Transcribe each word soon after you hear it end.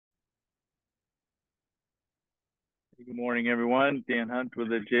Good morning, everyone. Dan Hunt with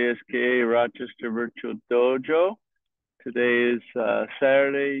the JSKA Rochester Virtual Dojo. Today is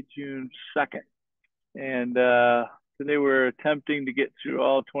Saturday, June 2nd. And today we're attempting to get through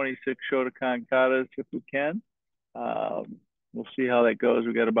all 26 Shotokan Katas if we can. We'll see how that goes.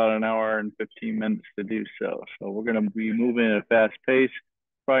 We've got about an hour and 15 minutes to do so. So we're going to be moving at a fast pace.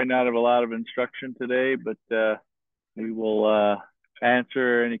 Probably not have a lot of instruction today, but we will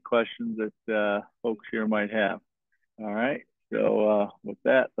answer any questions that folks here might have. All right, so with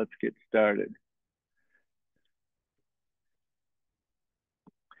that, let's get started.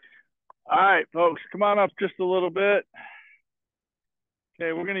 All right, folks, come on up just a little bit.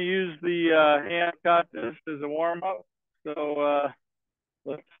 Okay, we're going to use the hand katas as a warm-up, so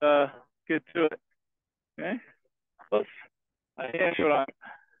let's get to it. Okay, let's hand Shotokan.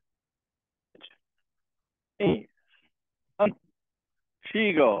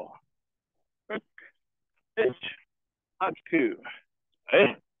 Shigo. Ich. Hatsu.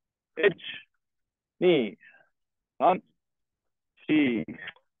 Ich. Ni. San. Shi.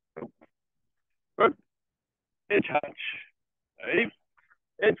 Ich. Hatch.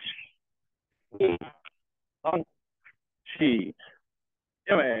 Ich. Ni. San. Shi.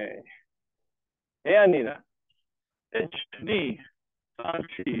 Yame. Anina. Ich. Ni. San.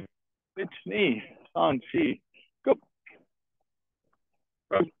 Shi. Ich. Ni. San. Shi. Go.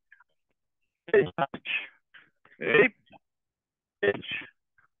 Ich. Hatch. Ich.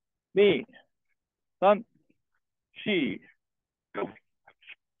 Ni. San. Shi. Go.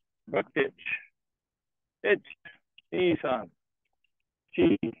 Ich. Ich. Ni. San.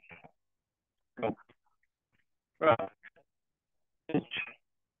 Shi. Go. Ich.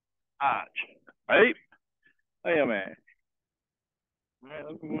 Hatch. Right? Hey, man. All right,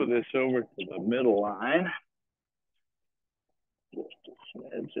 let's move this over to the middle line. Just a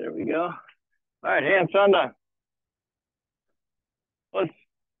smidge, there we go. All right, hands under. Let's.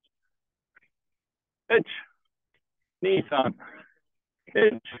 It's Nissan.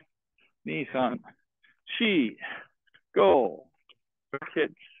 It's Nissan. She. Go.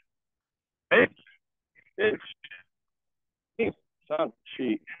 It's. It's Nissan.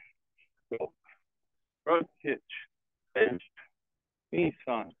 She. Go. Front hitch. It's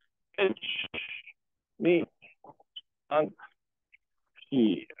Nissan. It's Nissan.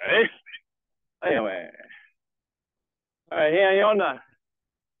 She. Anyway. All right, hand yonder.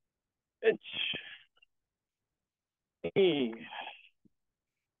 It's me.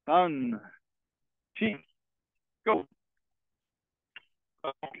 Sun. Chi. Go.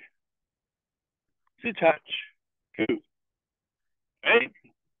 Sit touch. Go. Hey.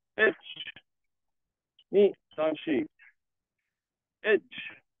 It's me. Sun. She. It's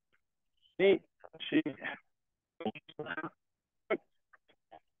me. She.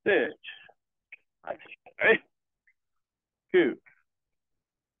 Sit. Hey. Go.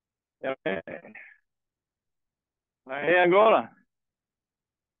 Okay. Hey, agora.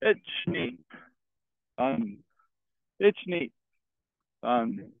 It's neat. It's neat.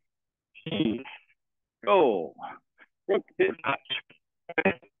 She. Go. Look it touch.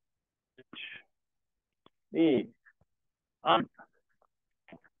 Me.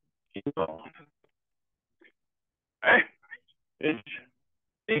 Go. Hey. It's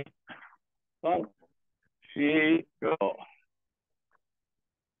neat. She. Go.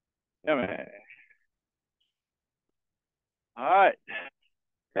 Yeah, man. All right.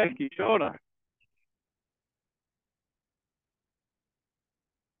 Thank you, shoulder.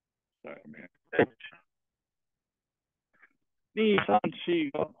 Sorry, man. Knee, san,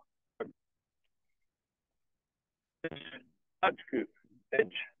 shi, go. That's good.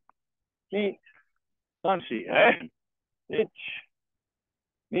 Itch. Knee, san, shi. Itch.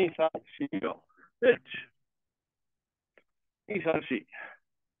 Knee, san, shi, go. Itch. Knee, san, shi.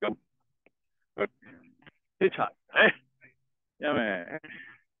 Go. Good. Itch hot. Yeah, man.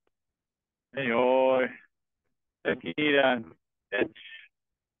 Hey, oi. Tequila. Itch.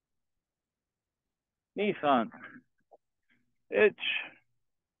 Nissan. Itch.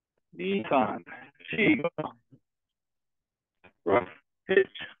 Nissan. She. Go. Rough. Itch.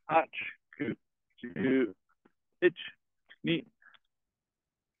 Hot. Good. Itch. Neat.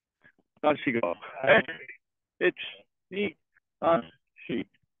 Not she go. Itch. Neat. Not she.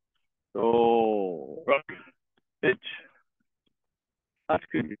 Go. Rough. Itch. That's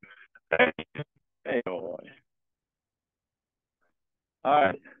good. Hey, boy. All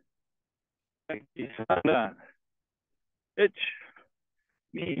right. Thank you, son. Itch.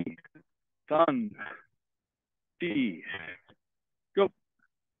 Me. Son. She. Go.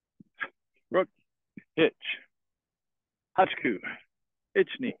 Rook. Itch. Hachiku. Itch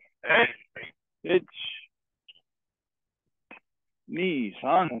knee. Itch. knee,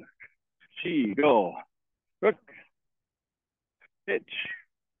 san, chi, go, rook, itch,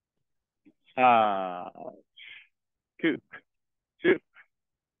 ku, shoot,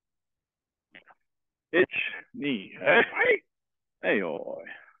 itch, knee, hey, hey, oh.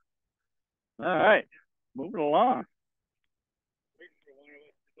 All right, moving along.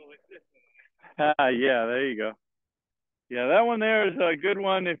 Yeah, there you go. Yeah, that one there is a good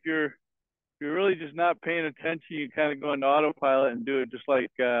one. If you're really just not paying attention, you kind of go into autopilot and do it just like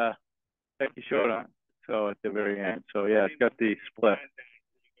Becky Shotokan. So at the very end. So yeah, it's got the split.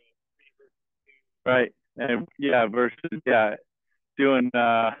 Right. And yeah, versus doing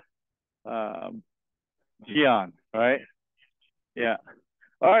Gion, right? Yeah.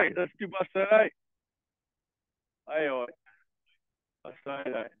 All right, let's do Basai. Ayo.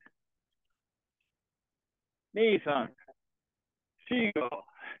 Basai. Nissan. Shigo.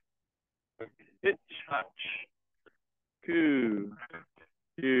 Itch. Ku.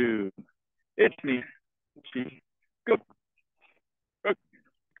 Ku. It's me. Chi. Go. Rook.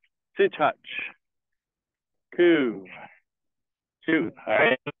 Sit. Ku. Shoot. All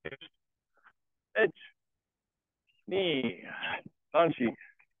right. Itch. Knee. Sanchi.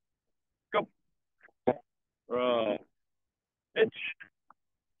 Go. Row. Itch.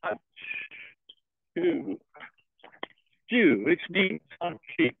 Touch. Ku. Ju. It's me.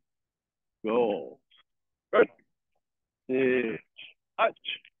 Sanchi. Go. Rook. Itch. Touch.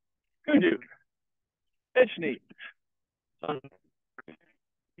 Kuju. It's neat. I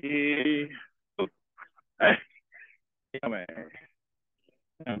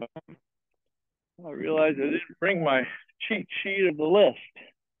realized I didn't bring my cheat sheet of the list,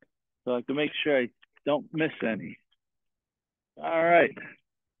 so I have to make sure I don't miss any. All right.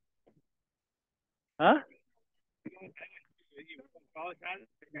 Huh?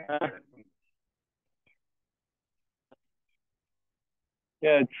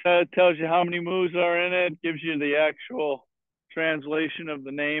 Yeah, it tells you how many moves are in it, gives you the actual translation of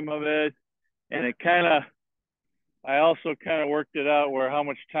the name of it, and it kind of, I also kind of worked it out where how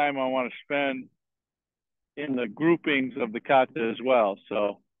much time I want to spend in the groupings of the kata as well.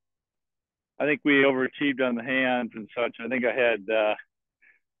 So I think we overachieved on the hands and such. I think I had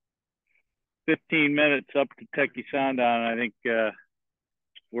 15 minutes up to Teki Sandan. I think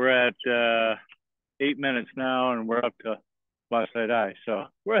we're at 8 minutes now, and we're up to Basai Dai. So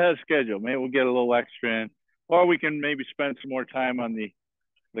we're ahead of schedule. Maybe we'll get a little extra in, or we can maybe spend some more time on the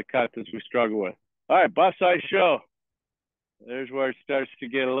katas we struggle with. All right, Basai Show. There's where it starts to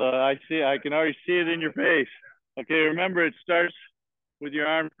get a little, I can already see it in your face. Okay, remember it starts with your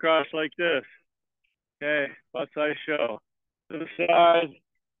arms crossed like this. Okay, Basai Show. To the side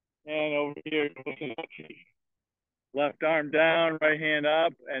and over here. Left arm down, right hand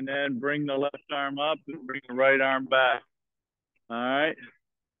up, and then bring the left arm up and bring the right arm back. All right.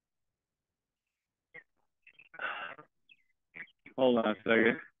 Hold on a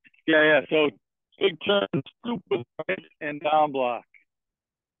second. Yeah. So big turn, scoop with right and down block.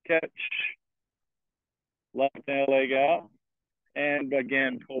 Catch. Left leg out. And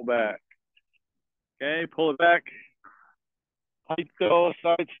again, pull back. Okay, pull it back. Haito,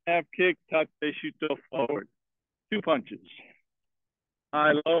 side snap kick, tate shuto forward. 2 punches.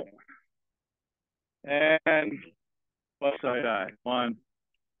 High, low. And left side eye. 1,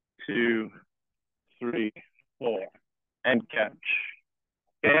 2, 3, 4. And catch.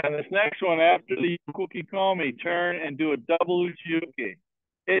 And this next one, after the Kuki Komi, turn and do a double Uchiuki.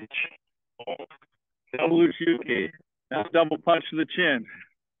 Itch. Double Uchiuki. Now double punch to the chin.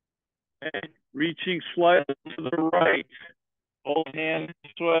 Okay. Reaching slightly to the right. Both hands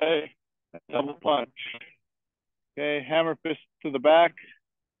this way. Double punch. Okay. Hammer fist to the back.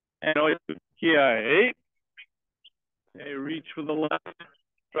 And Kiai. Okay. Reach for the left.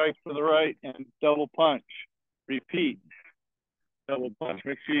 Strike for the right. And double punch. Repeat. Double punch.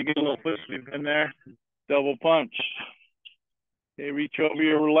 Make sure you get a little foot sweep in there. Double punch. Okay, reach over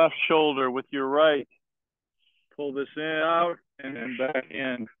your left shoulder with your right. Pull this in out and then back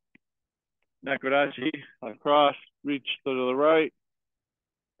in. Nakodachi across, reach to the right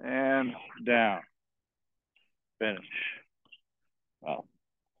and down. Finish. Wow.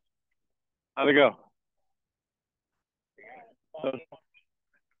 How'd it go? So,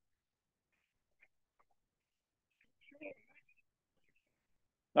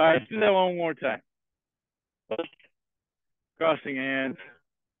 all right, let's do that one more time. Crossing hands,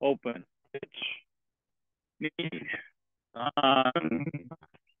 open, pitch, knee, on,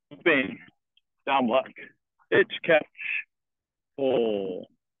 spin, down block, pitch, catch, pull,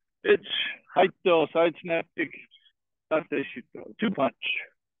 pitch, haito, side snap, kick, tate shuto, 2 punch,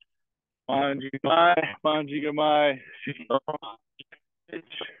 Manjigamai, Itch,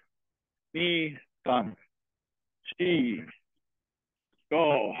 knee, San, Chi,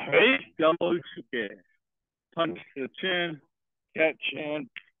 go, right, double Uchuke, punch to the chin, catch and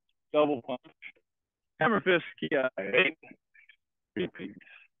double punch. Hammer fist, Kia, right, repeat.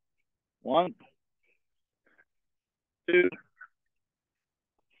 1, 2,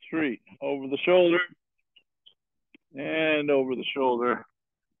 3, over the shoulder, and over the shoulder,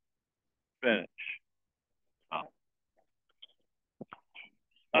 finish.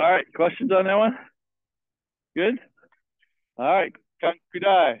 All right, questions on that one? Good? All right,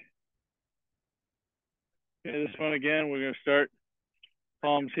 Kankudai. Okay, this one again, we're going to start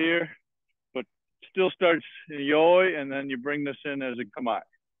palms here, but still starts in yoi, and then you bring this in as a kamai.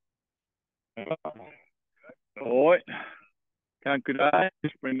 Oi, Kankudai,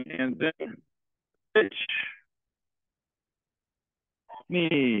 just bring the hands in. Pitch.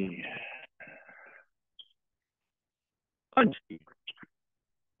 Knee. Punch.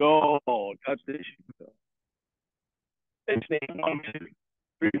 Go. Touch this. Pitch. 1, 2,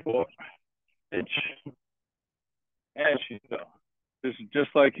 3, 4. Pitch. And she go. This is just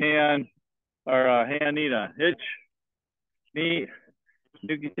like hand or hand nida. Hitch. Knee.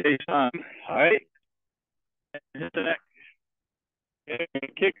 Nuki san. All right. Hit the neck.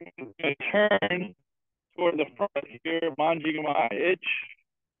 And kick and turn toward the front here. Manjigamai. Hitch.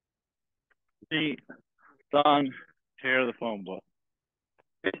 Knee. San. Tear the foam book.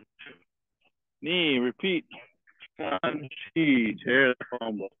 Hitch. Knee. Repeat. San. Chi. Tear the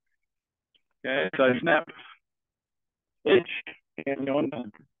foam book. Okay. So I snap. Hitch. And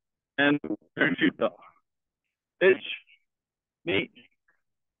turn shoot though. Hitch. Knee.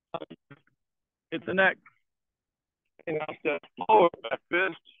 Hit the neck. And now step forward, back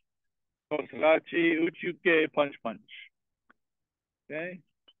fist. Kosarachi, Uchuke, punch, punch. Okay.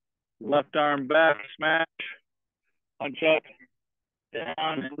 Left arm back, smash. Punch up,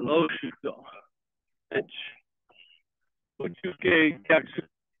 down, and low shuto. Pitch. Uchuke, Kaksu.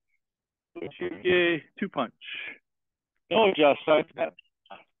 Uchuke, 2 punch. No adjust, side step.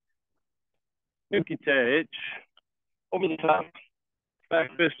 Nukite, hitch. Over the top. Back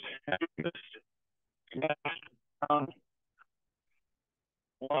fist, hand fist. Smash, down.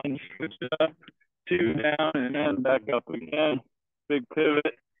 1, switch it up. 2 down, and then back up again. Big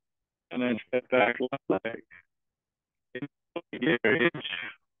pivot, and then step back left leg. Hitch.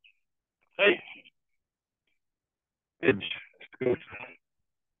 Hey. Hitch. Scoot.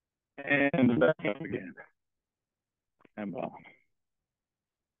 And back up again. And ball.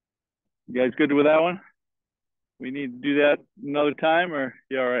 You guys good with that one? We need to do that another time, or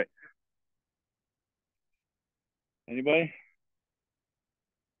you all right? Anybody?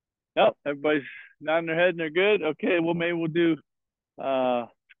 Nope, everybody's nodding their head and they're good. Okay, well maybe we'll do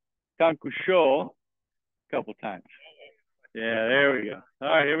Kankusho a couple times. Yeah, there we go. All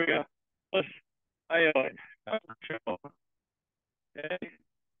right, here we go. Let's Kankusho. Okay.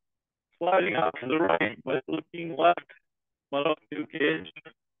 Sliding out to the right, but looking left.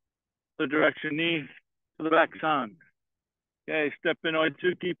 The direction knee to the back san. Okay, step in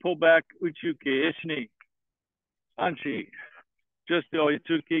Oitsuki, pull back Uchuki, Ishni. Anshi. Just the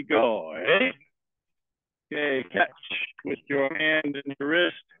Oitsuki, go. Hey. Okay, catch with your hand and your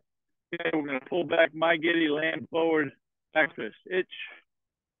wrist. Okay, we're going to pull back my giddy, land forward, back fist. Itch.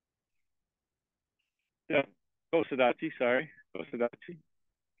 Yeah. Kosadachi, sorry. Kosadachi.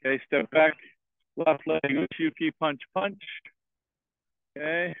 Okay, step back. Left leg, Uchuki, punch, punch.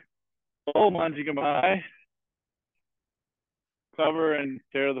 Okay. Oh, Manjigamai. Cover and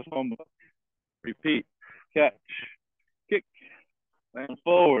tear the foam book. Repeat. Catch. Kick. Land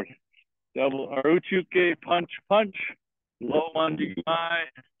forward. Double Aruchuke. Punch, punch. Low Manjigamai.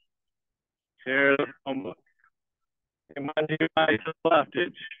 Tear the foam book. Manjigamai to the left.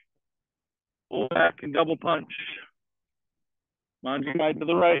 Itch. Pull back and double punch. Manjigamai to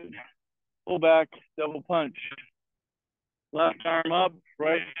the right. Pull back. Double punch. Left arm up.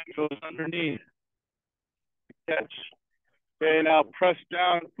 Right goes underneath. Catch. Okay, now press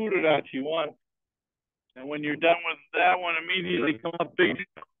down Fudodachi 1. And when you're done with that one, immediately come up big.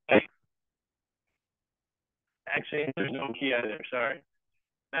 Actually, there's no key out there, sorry.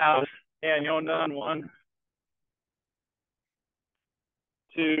 Now, Yondan 1,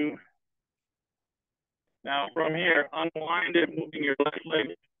 2. Now from here, unwind it, moving your left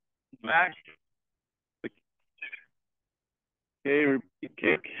leg back. Okay, repeat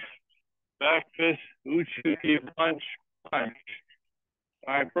kick. Back fist, Uchuki, punch, punch.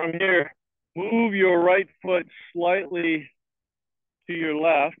 All right, from here, move your right foot slightly to your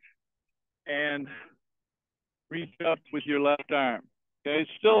left and reach up with your left arm. Okay,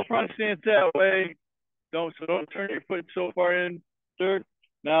 still front stance that way. Don't turn your foot so far in. Third.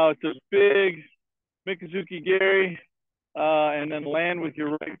 Now it's a big Mikazuki Gary, and then land with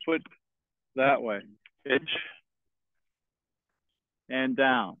your right foot that way. Pitch and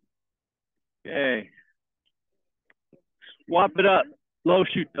down. Okay. Swap it up. Low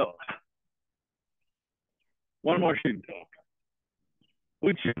shoot though. One more shoot though.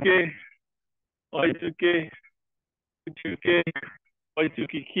 Uchuke, Oitsuke, Uchuke,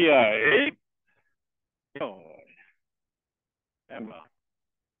 Oitsuki Kia. Oh, Emma.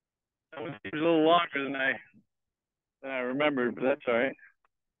 That was a little longer than I remembered, but that's all right.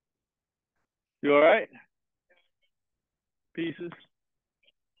 You all right? Pieces?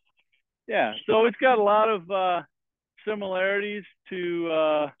 Yeah. So it's got a lot of similarities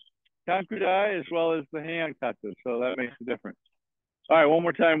to Kankudai as well as the Heian Kata, so that makes a difference. All right, one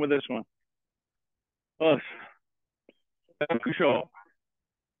more time with this one. Us. Kusho.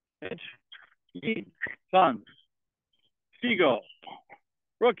 Hitch. Eat. Sun. Seagull.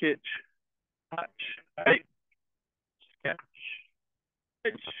 Rook hitch. Touch. Right. Catch.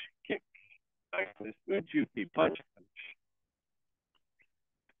 Hitch. Kick. Back to this. Good juicy punch.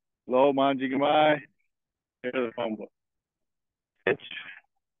 Low manji gamai. Here's the phone book. Hitch.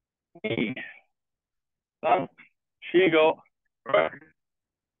 Knee. Sun. Seagull. Rook.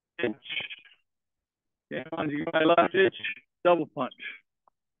 Hitch. Yeah, manji gamai left hitch. Double punch.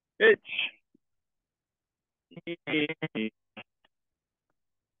 Hitch.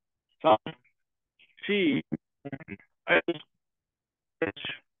 Sun. She. Hitch.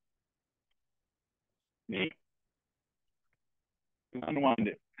 Knee. Unwind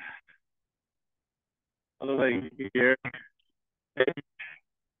it. Other leg here.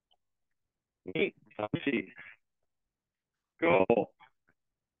 Knee. See. Go.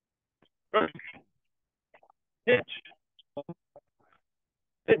 Hitch.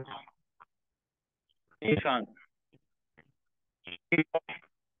 Hitch. Nissan.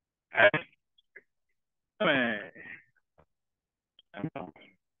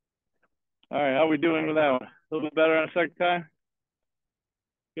 All right, how are we doing with that one? A little bit better on the second time?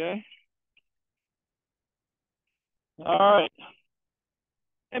 Okay. All right.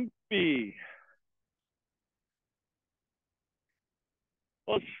 MP.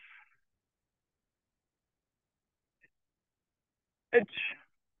 Let's H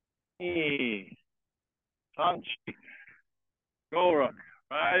E punch. Go rook.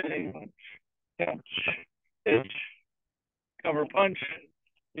 Rising punch. Catch. H. Cover punch.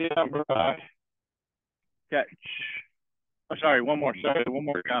 Yeah, right. Catch. Oh, sorry, one more. Sorry, one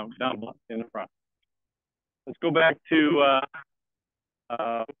more down block in the front. Let's go back to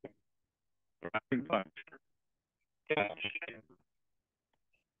rising punch. Catch.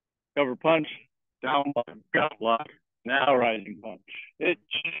 Cover punch. Down block. Gut block. Now rising punch. Hitch.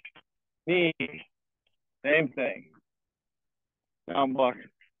 Knee. Same thing. Down block.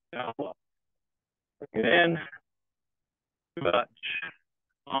 Down block. In. Touch.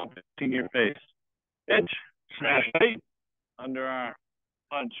 On in your face. Hitch. Smash right. Underarm.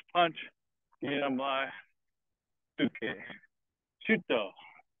 Punch. Punch. Get him by. Okay. Shuto.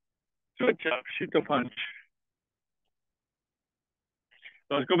 Switch up. Shuto punch.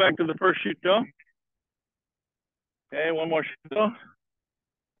 So let's go back to the first shuto. Okay, one more shuto.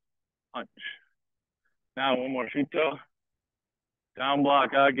 Punch. Now one more shuto. Down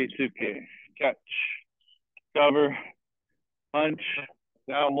block, Agesuke. Catch. Cover. Punch.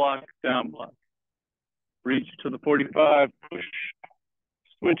 Down block, down block. Reach to the 45. Push.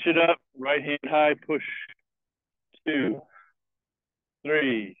 Switch it up. Right hand high. Push. 2,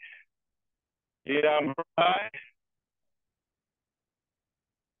 3. Get on high.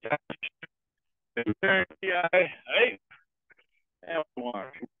 Catch. Turn the eye. Hey. And one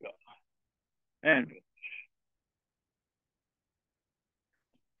more. And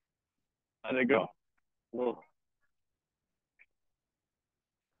let it go. Whoa.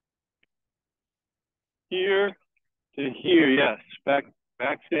 Here to here, yes. Back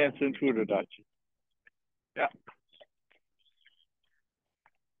stance into Urodachi. Yeah.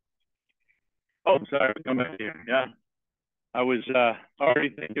 Oh, sorry, come back here. Yeah. I was already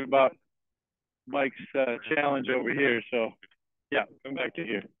thinking about Mike's challenge over here. So yeah, come back to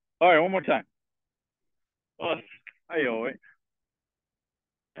here. All right, one more time. Oh, I owe it.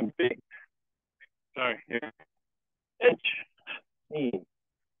 And big. Sorry, here. Itch. Knee.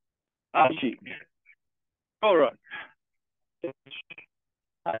 Ashi. Kora. Itch.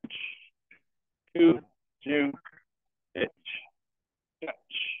 Touch. 2, 2. Itch. Touch.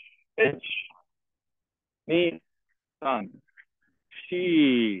 Itch. Knee. Sun.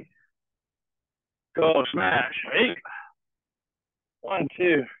 She. Go smash. 8. 1,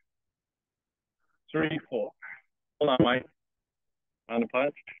 2, 3, 4. Hold on, Mike. On the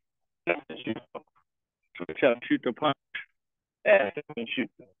punch. Switch out, shoot the punch. And shoot.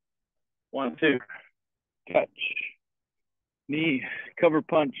 1, 2. Catch. Knee, cover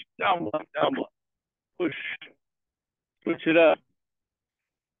punch. Down block, down block. Push. Switch it up.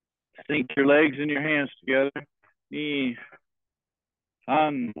 Sink your legs and your hands together. Knee.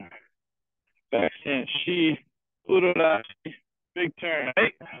 On. Back stand. Shi. Urodashi. Big turn.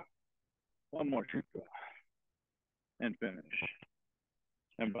 Hey. One more trick. And finish.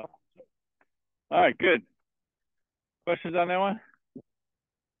 And bow. All right, good. Questions on that one?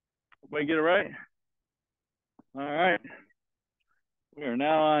 Everybody get it right? All right. We are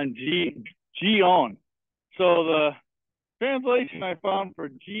now on G-on. So the translation I found for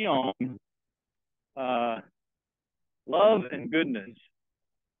G-on, love and goodness.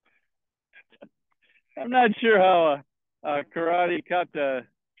 I'm not sure how karate kata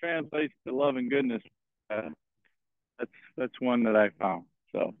translates to love and goodness. That's one that I found.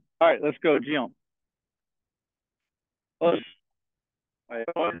 So, all right, let's go, G-on.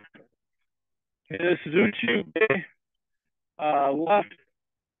 This is Uchuki left.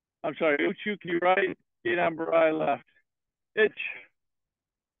 I'm sorry, Uchuki right, Gedanbarai left. Itch.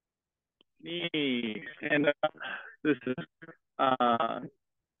 Knee. Stand up. This is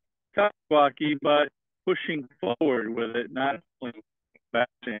Kawaki, but pushing forward with it, not back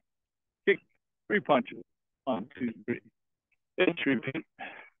in. Kick 3 punches. 1, 2, 3. Itch, repeat.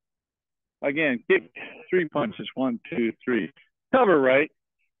 Again, kick 3 punches. 1, 2, 3. Cover right.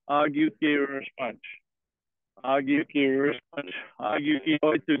 Agyuki reverse punch. Agyuki reverse punch. Agyuki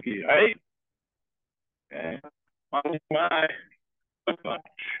oitsuki. Right? Okay. Manjimai hook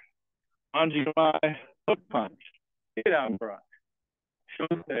punch. Manjimai hook punch. Get down, bro.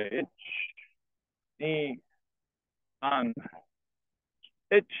 Shote itch. Knee. On.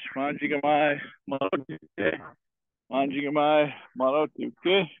 Itch. Manjigamai marotuke. Manjigamai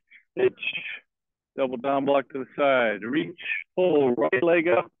marotuke. Itch. Double down block to the side. Reach. Pull. Right leg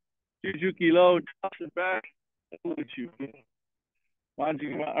up. Jujuki low. Toss it back. Uchuki.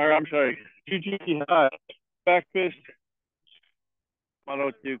 Manjigamai. Or I'm sorry. Jujuki high. Back fist.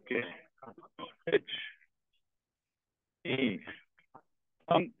 Marotuke. Itch. Knee.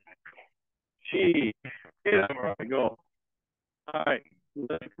 Chi. Get go. All right.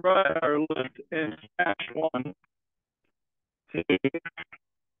 Lift right or lift and smash. 1, 2,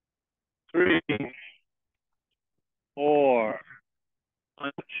 3, 4.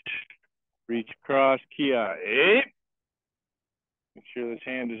 Punch. Reach across. Kia. 8. Make sure this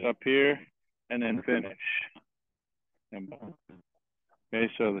hand is up here and then finish. Okay,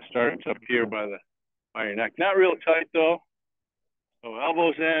 so the start's up here by your neck. Not real tight though. So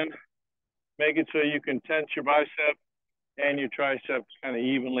elbows in. Make it so you can tense your bicep and your triceps kind of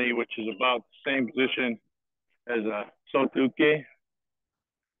evenly, which is about the same position as a sotuke.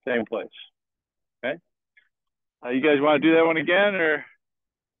 Same place. Okay. You guys want to do that one again or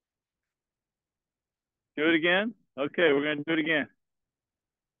do it again? Okay, we're going to do it again.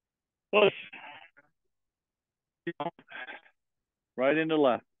 Push. Right into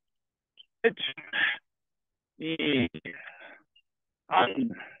left. Itch. Knee.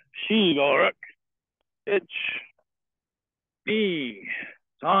 On. Shi go rook. Itch. Knee.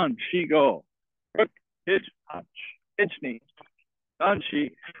 On. Shi go. Rook. Itch. Punch. Itch knee. On.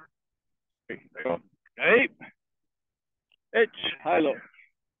 Shi. Hey. Itch. High low.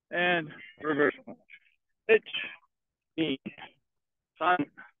 And reverse punch. Itch. Knee. San.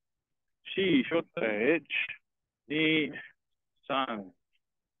 Shi. Shote. Itch. Knee. San.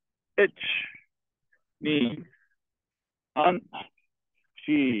 Itch. Knee. On.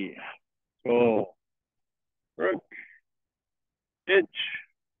 Shi. Go. Rook. Itch.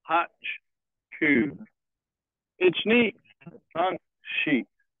 Hotch. 2. Itch knee. On. Shi.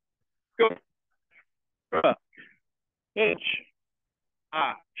 Go. Rook. Itch.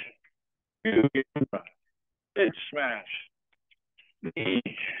 Hotch. 2. Itch smash. Knee.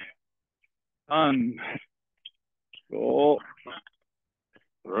 On. Go.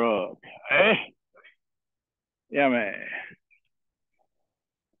 Rook. Hey. Yeah, man.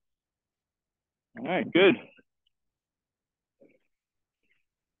 All right, good.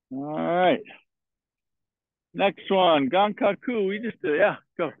 All right. Next one, Gankaku. We just did, yeah,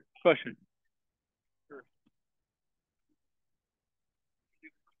 go. Question.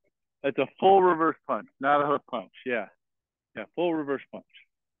 It's a full reverse punch, not a hook punch. Yeah. Yeah, full reverse punch.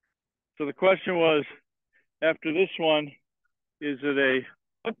 So the question was, after this one, is it a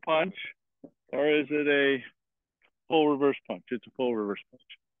hook punch or is it a full reverse punch? It's a full reverse punch.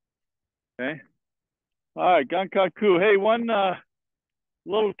 Okay. All right, Gankaku. Hey, one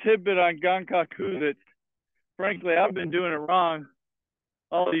little tidbit on Gankaku that, frankly, I've been doing it wrong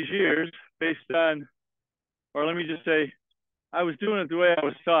all these years based on, or let me just say, I was doing it the way I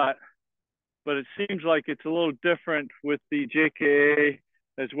was taught, but it seems like it's a little different with the JKA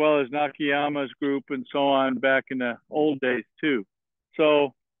as well as Nakayama's group and so on back in the old days too.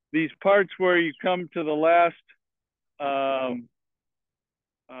 So these parts where you come to the last one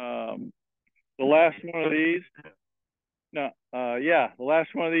of these, the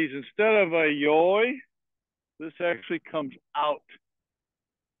last one of these, instead of a yoi, this actually comes out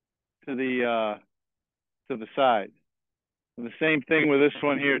to the side. And the same thing with this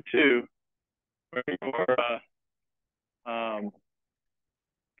one here too,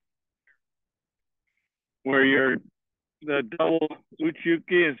 where you're the double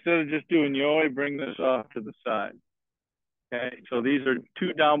uchuki, instead of just doing yoi, bring this off to the side. Okay, so these are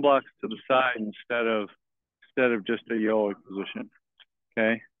two down blocks to the side instead of just a yoi position.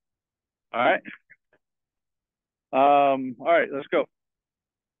 Okay, all right. All right, let's go.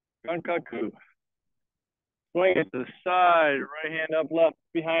 Gankaku. Swing it to the side, right hand up, left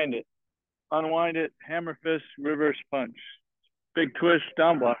behind it. Unwind it, hammer fist, reverse punch. Big twist,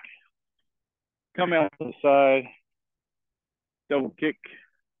 down block. Come out to the side, double kick,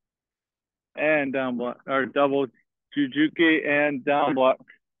 and down block, or double jujuki and down block.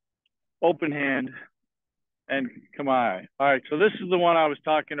 Open hand, and come on. All right, so this is the one I was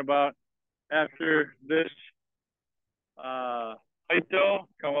talking about. After this, Aito,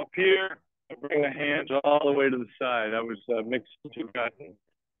 come up here, and bring the hands all the way to the side. That was mixed two cotton.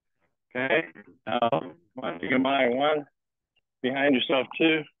 Okay, now, one, behind yourself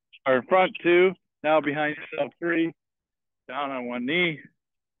two, or in front two, now behind yourself three, down on one knee.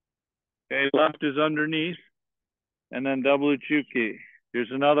 Okay, left is underneath, and then double uchuki.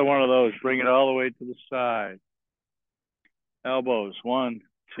 Here's another one of those. Bring it all the way to the side. Elbows, one,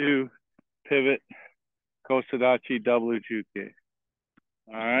 two, pivot, kosadachi, double uchuki.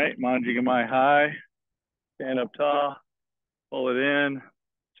 All right, manjigamai high, stand up tall, pull it in,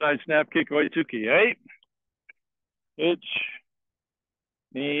 side snap kick, oitsuki, right? Ich,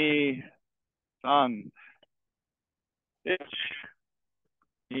 ni, san. Ich,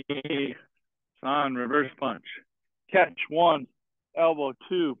 ni, san, reverse punch. Catch, one, elbow,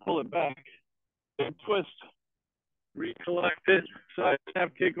 two, pull it back, big twist, recollect it, side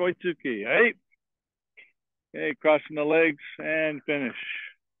snap kick, oitsuki, right? Okay, crossing the legs and finish.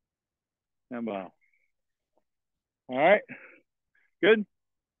 And bow. All right, good.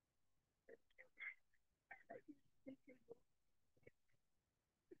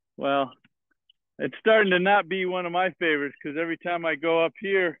 Well, it's starting to not be one of my favorites because every time I go up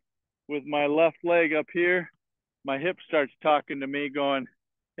here with my left leg up here, my hip starts talking to me going,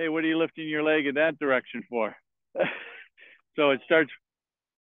 hey, what are you lifting your leg in that direction for? So it starts